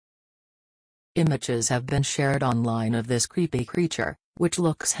Images have been shared online of this creepy creature, which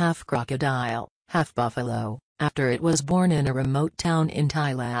looks half crocodile, half buffalo, after it was born in a remote town in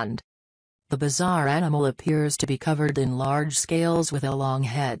Thailand. The bizarre animal appears to be covered in large scales with a long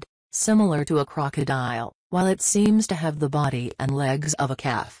head, similar to a crocodile, while it seems to have the body and legs of a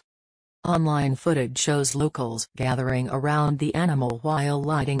calf. Online footage shows locals gathering around the animal while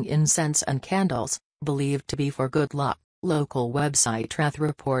lighting incense and candles, believed to be for good luck. Local website Trath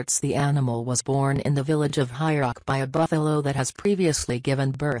reports the animal was born in the village of Hyrock by a buffalo that has previously given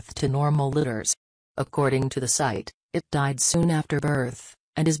birth to normal litters. According to the site, it died soon after birth,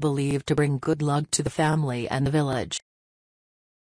 and is believed to bring good luck to the family and the village.